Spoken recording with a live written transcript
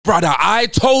Brother, I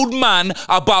told man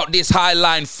about this high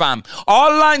line, fam.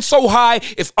 Our line so high,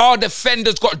 if our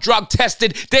defenders got drug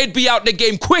tested, they'd be out the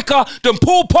game quicker than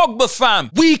Paul Pogba, fam.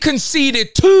 We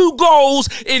conceded 2 goals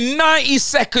in 90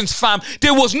 seconds, fam.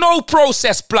 There was no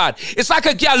process, blood. It's like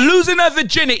a girl losing her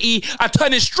virginity and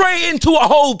turning straight into a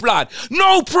whole, blood.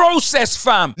 No process,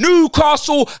 fam.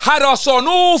 Newcastle had us on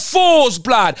all fours,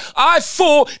 blood. I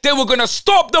thought they were going to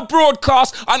stop the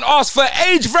broadcast and ask for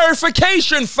age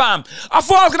verification, fam. I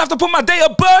thought I was going to have to put my date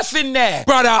of birth in there.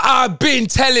 Brother, I've been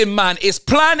telling, man, it's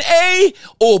plan A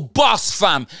or bust,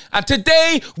 fam. And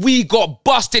today, we got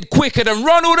busted quicker than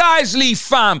Ronald Isley,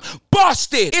 fam.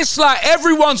 Busted. It's like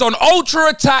everyone's on ultra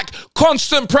attack,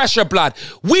 constant pressure, blood.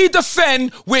 We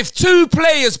defend with 2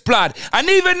 players, blood. And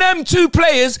even them 2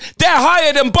 players, they're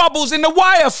higher than Bubbles in the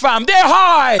Wire, fam. They're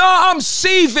high. Nah, I'm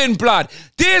seething, blood.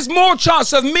 There's more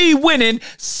chance of me winning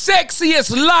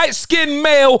sexiest light-skinned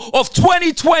male of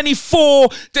 2024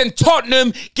 than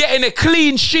Tottenham getting a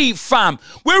clean sheet, fam.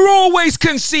 We're always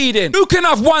conceding. You can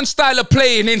have one style of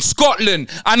playing in Scotland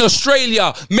and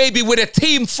Australia, maybe with a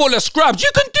team full of scrubs.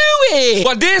 You can do it.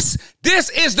 But this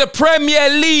is the Premier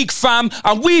League, fam,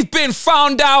 and we've been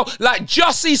found out like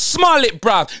Jussie Smollett,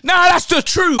 bruv. Nah, that's the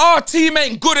truth. Our team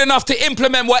ain't good enough to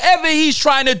implement whatever he's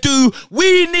trying to do.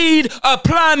 We need a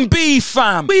plan B,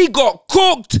 fam. We got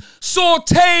cooked,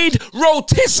 sauteed,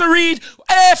 rotisseried,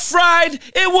 air fried.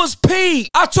 It was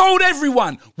peak. I told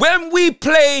everyone, when we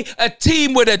play a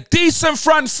team with a decent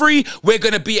front three, we're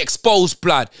going to be exposed,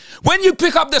 blood. When you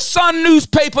pick up the Sun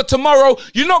newspaper tomorrow,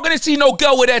 you're not going to see no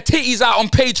girl with her titties out on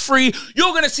page 3.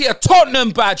 You're going to see a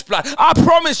Tottenham badge, blood. I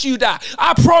promise you that.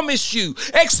 I promise you.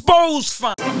 Exposed,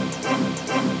 fam.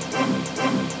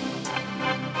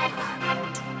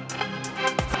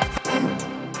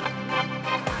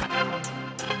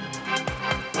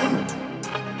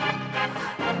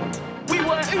 We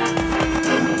were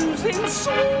oozing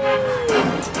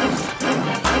souls.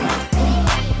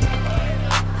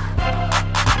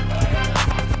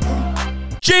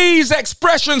 G's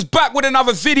Expressions back with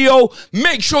another video.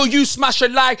 Make sure you smash a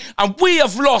like. And we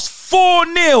have lost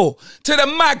 4-0 to the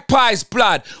Magpies,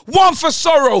 blood. 1 for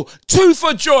sorrow, 2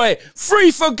 for joy,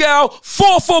 3 for girl,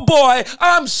 4 for boy.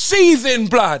 I'm seething,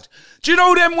 blood. Do you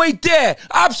know them way there?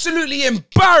 Absolutely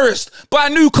embarrassed by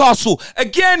Newcastle.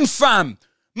 Again, fam.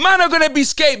 Man are going to be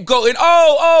scapegoating.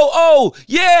 Oh,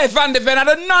 yeah, Van der Ven had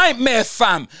a nightmare,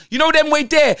 fam. You know them way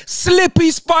there?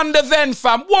 Slippy spun the Ven,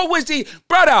 fam. What was he?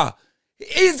 Brother,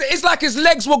 it's like his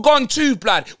legs were gone too,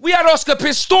 blood. We had Oscar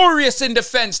Pistorius in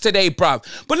defence today, bruv.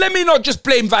 But let me not just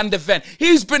blame Van der Ven.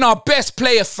 He's been our best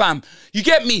player, fam. You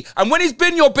get me? And when he's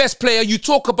been your best player, you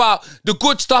talk about the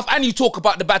good stuff and you talk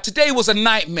about the bad. Today was a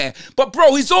nightmare. But,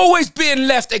 bro, he's always being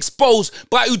left exposed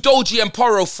by Udogie and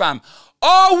Porro, fam.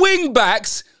 Our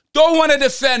wing-backs don't want to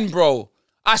defend, bro.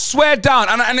 I swear down.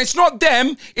 And it's not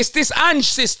them. It's this Ange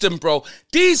system, bro.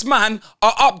 These man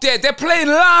are up there. They're playing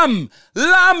lamb.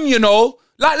 Lamb, you know.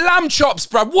 Like lamb chops,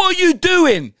 bro. What are you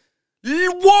doing?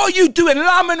 What are you doing?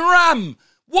 Lamb and ram.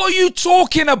 What are you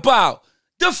talking about?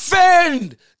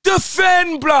 Defend.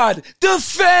 Defend, blood.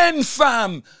 Defend,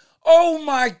 fam. Oh,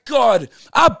 my God.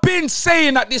 I've been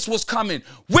saying that this was coming.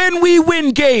 When we win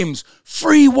games,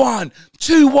 3-1,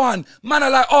 2-1, man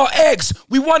are like, oh, X,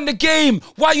 we won the game.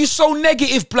 Why are you so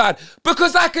negative, blood?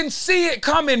 Because I can see it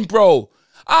coming, bro.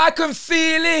 I can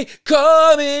feel it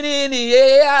coming in the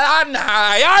air.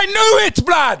 I knew it,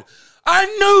 blood. I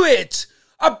knew it.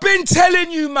 I've been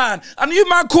telling you, man. And you,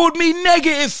 man, called me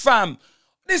negative, fam.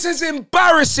 This is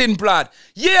embarrassing, blood.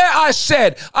 Yeah, I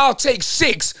said I'll take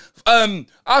 6.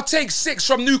 I'll take 6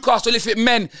 from Newcastle if it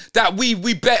meant that we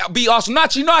beat Arsenal. No,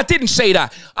 actually, no, I didn't say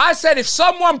that. I said if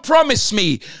someone promised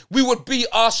me we would beat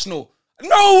Arsenal.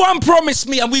 No one promised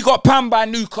me and we got panned by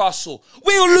Newcastle.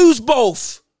 We'll lose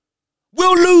both.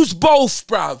 We'll lose both,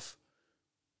 bruv.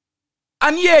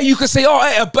 And yeah, you could say, oh, I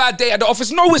had a bad day at the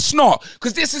office. No, it's not.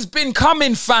 Because this has been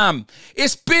coming, fam.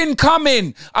 It's been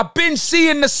coming. I've been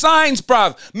seeing the signs,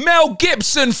 bruv. Mel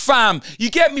Gibson, fam. You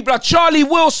get me, bruv? Charlie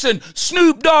Wilson,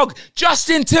 Snoop Dogg,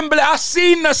 Justin Timberlake. I've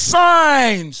seen the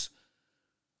signs.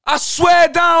 I swear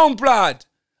down, blood.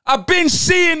 I've been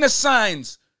seeing the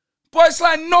signs. But it's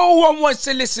like no one wants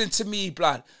to listen to me,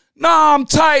 blood. Nah, I'm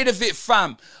tired of it,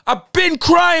 fam. I've been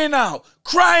crying out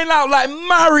like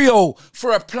Mario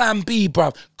for a plan B,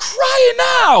 bruv. Crying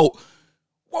out.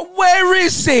 Well, where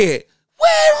is it?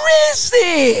 Where is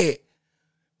it?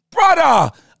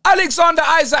 Brother, Alexander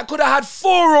Isak could have had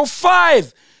 4 or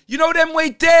 5. You know them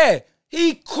way there.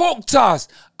 He cooked us.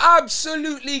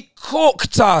 Absolutely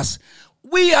cooked us.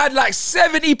 We had like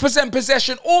 70%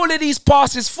 possession. All of these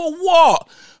passes for what?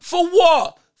 For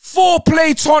what?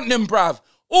 4-play Tottenham, bruv.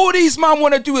 All these man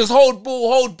want to do is hold ball,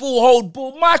 hold ball, hold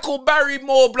ball. Michael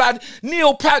Barrymore, blood.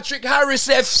 Neil Patrick Harris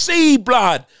FC,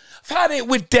 blood. I've had it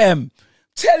with them.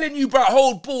 Telling you, bruv,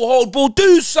 hold ball, hold ball.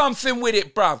 Do something with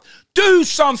it, bruv. Do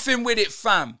something with it,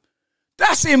 fam.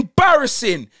 That's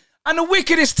embarrassing. And the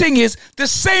wickedest thing is, the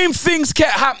same things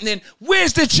kept happening.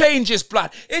 Where's the changes,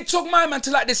 blood? It took my man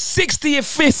to like the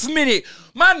 65th minute.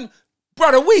 Man,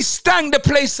 brother, we stank the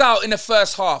place out in the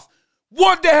first half.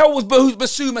 What the hell was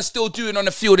Basuma still doing on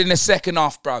the field in the second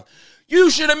half, bruv? You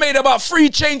should have made about 3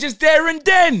 changes there and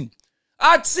then.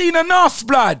 I'd seen enough,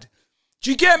 blood.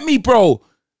 Do you get me, bro?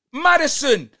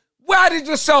 Madison, why did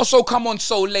the Celso come on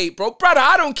so late, bro? Brother,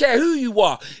 I don't care who you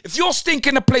are. If you're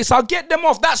stinking the place, I'll get them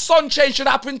off. That sun change should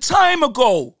happen time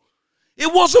ago.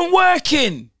 It wasn't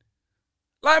working.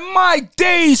 Like, my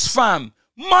days, fam.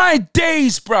 My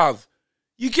days, bruv.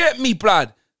 You get me,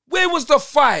 blood? Where was the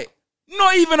fight?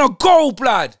 Not even a goal,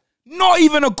 blood. Not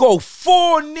even a goal.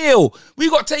 4-0. We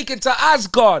got taken to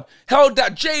Asgard. Held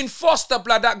that Jane Foster,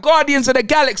 blood. That Guardians of the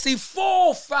Galaxy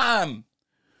 4, fam.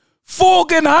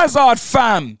 Forgan Hazard,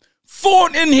 fam.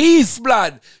 Thornton Heath,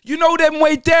 blood. You know them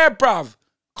way there, bruv.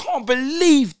 Can't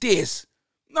believe this.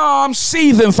 No, I'm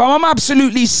seething, fam. I'm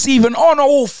absolutely seething. On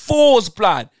all 4s,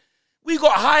 blood. We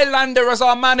got Highlander as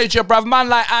our manager, bruv. Man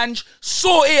like Ange.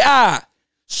 Sort it out.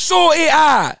 Sort it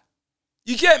out.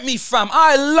 You get me, fam?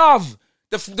 I love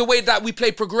the way that we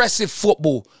play progressive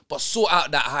football. But sort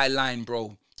out that high line,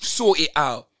 bro. Sort it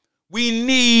out. We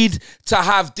need to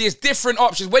have these different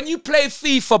options. When you play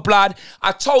FIFA, blood,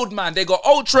 I told, man, they got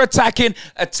ultra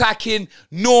attacking,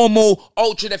 normal,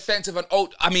 ultra defensive,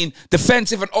 and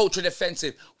defensive and ultra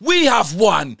defensive. We have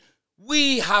one.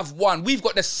 We have one. We've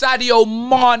got the Sadio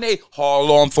Mane.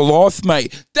 Hold on for life,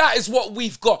 mate. That is what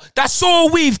we've got. That's all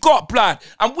we've got, blood.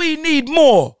 And we need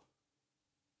more.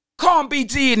 Can't be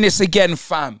doing this again,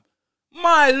 fam.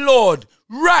 My Lord.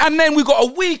 Right, and then we got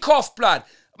a week off, blood.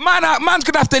 Man's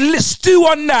gonna have to stew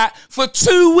on that for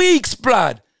 2 weeks,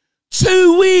 blood.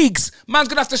 2 weeks. Man's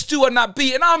gonna have to stew on that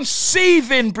beat. And I'm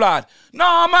seething, blood. No,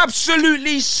 I'm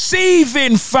absolutely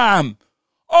seething, fam.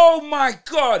 Oh, my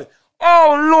God.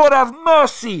 Oh, Lord, have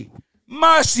mercy.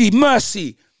 Mercy,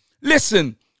 mercy.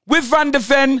 Listen, with Van der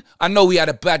Ven, I know we had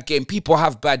a bad game. People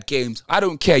have bad games. I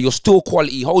don't care. You're still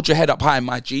quality. Hold your head up high,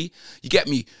 my G. You get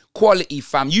me? Quality,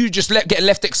 fam. You just get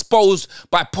left exposed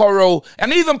by Porro.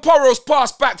 And even Porro's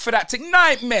passed back for that thing.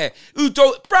 Nightmare.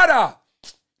 Brother,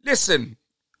 listen.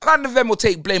 Van der Ven will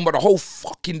take blame, but the whole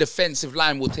fucking defensive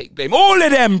line will take blame. All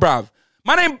of them, bruv.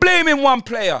 Man ain't blaming one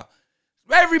player.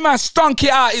 Every man stunk it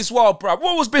out as well, bruv.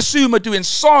 What was Basuma doing?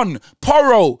 Son,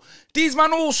 Porro. These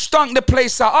man all stunk the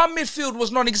place out. Our midfield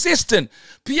was non-existent.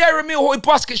 Pierre-Emile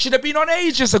Højbjerg should have been on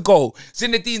ages ago.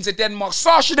 Zinedine of Denmark.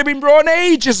 Sar should have been on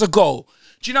ages ago.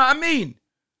 Do you know what I mean?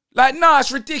 Like, nah,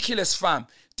 it's ridiculous, fam.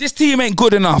 This team ain't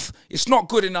good enough. It's not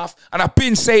good enough. And I've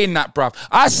been saying that, bruv.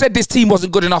 I said this team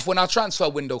wasn't good enough when our transfer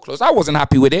window closed. I wasn't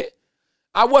happy with it.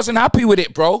 I wasn't happy with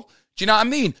it, bro. Do you know what I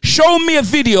mean? Show me a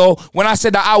video when I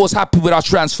said that I was happy with our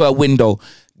transfer window.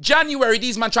 January,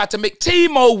 these man tried to make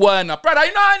Timo Werner. Brother,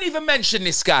 you know, I ain't even mentioned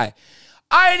this guy.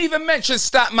 I ain't even mentioned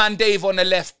Statman Dave on the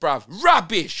left, bruv.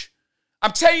 Rubbish.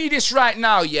 I'm telling you this right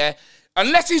now, yeah?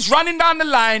 Unless he's running down the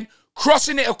line,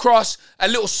 crossing it across, a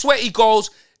little sweaty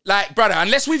goals, like, brother,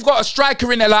 unless we've got a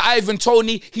striker in there like Ivan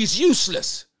Toney, he's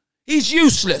useless. He's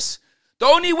useless. The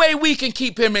only way we can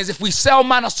keep him is if we sell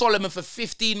Manor Solomon for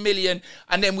 15 million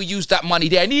and then we use that money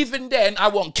there. And even then, I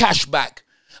want cash back.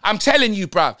 I'm telling you,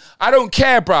 bruv. I don't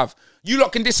care, bruv. You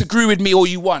lot can disagree with me all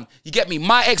you want. You get me?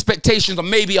 My expectations are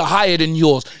maybe higher than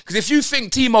yours. Because if you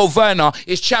think Timo Werner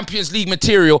is Champions League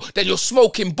material, then you're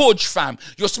smoking budge, fam.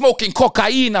 You're smoking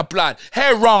cocaine, blood.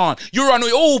 Heroin. You're on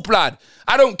it all, blood.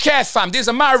 I don't care, fam. There's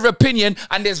a matter of opinion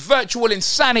and there's virtual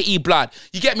insanity, blood.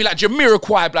 You get me? Like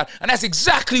Jamiroquai, blood. And that's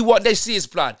exactly what they see as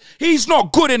blood. He's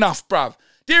not good enough, bruv.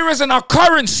 There isn't a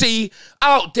currency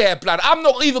out there, blood. I'm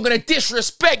not even going to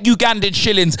disrespect Ugandan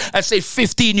shillings and say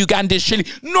 15 Ugandan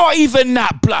shillings. Not even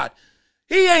that, blood.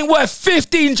 He ain't worth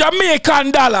 15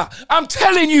 Jamaican dollar. I'm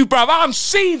telling you, bruv. I'm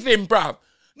seething, bruv.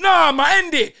 Nah, man,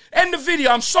 end it. End the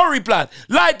video. I'm sorry, blood.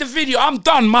 Like the video. I'm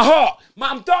done. My heart.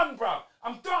 I'm done, bruv.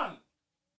 I'm done.